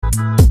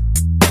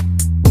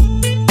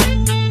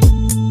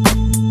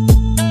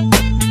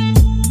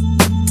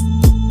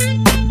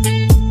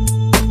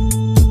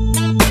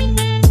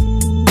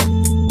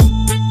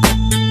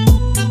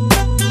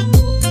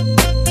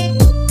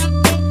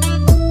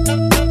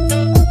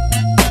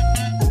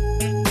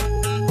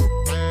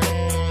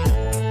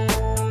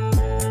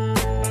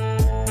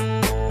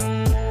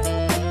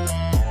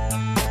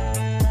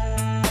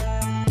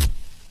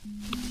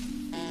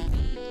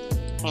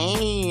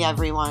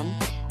everyone,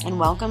 and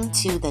welcome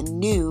to the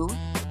new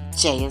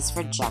J is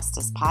for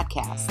Justice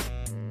podcast.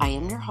 I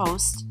am your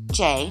host,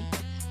 Jay,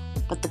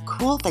 but the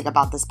cool thing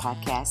about this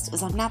podcast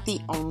is I'm not the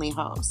only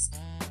host.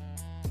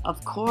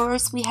 Of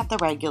course, we have the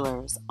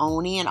regulars,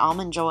 Oni and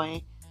Almond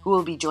Joy, who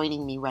will be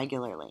joining me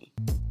regularly,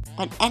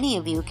 but any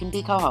of you can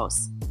be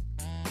co-hosts.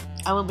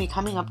 I will be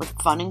coming up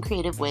with fun and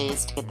creative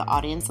ways to get the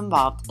audience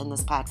involved in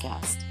this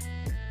podcast.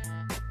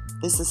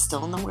 This is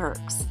still in the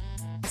works,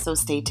 so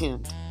stay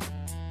tuned.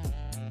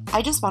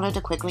 I just wanted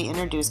to quickly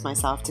introduce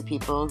myself to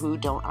people who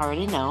don't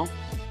already know.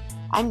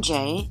 I'm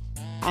Jay.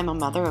 I'm a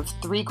mother of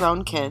 3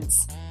 grown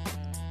kids,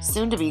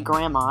 soon to be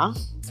grandma,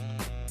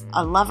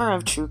 a lover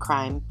of true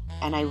crime,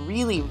 and I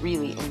really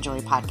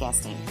enjoy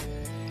podcasting,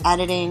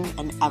 editing,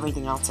 and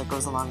everything else that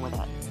goes along with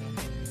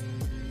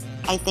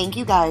it. I thank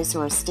you guys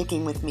who are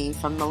sticking with me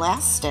from the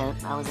last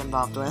stint I was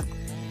involved with,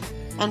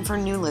 and for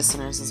new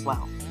listeners as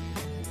well.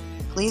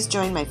 Please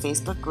join my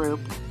Facebook group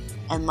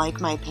and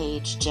like my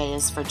page, J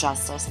is for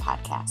Justice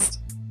podcast.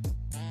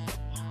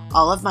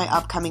 All of my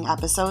upcoming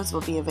episodes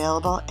will be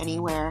available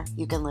anywhere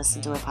you can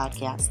listen to a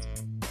podcast.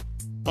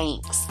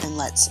 Thanks, and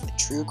let's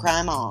true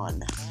crime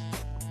on.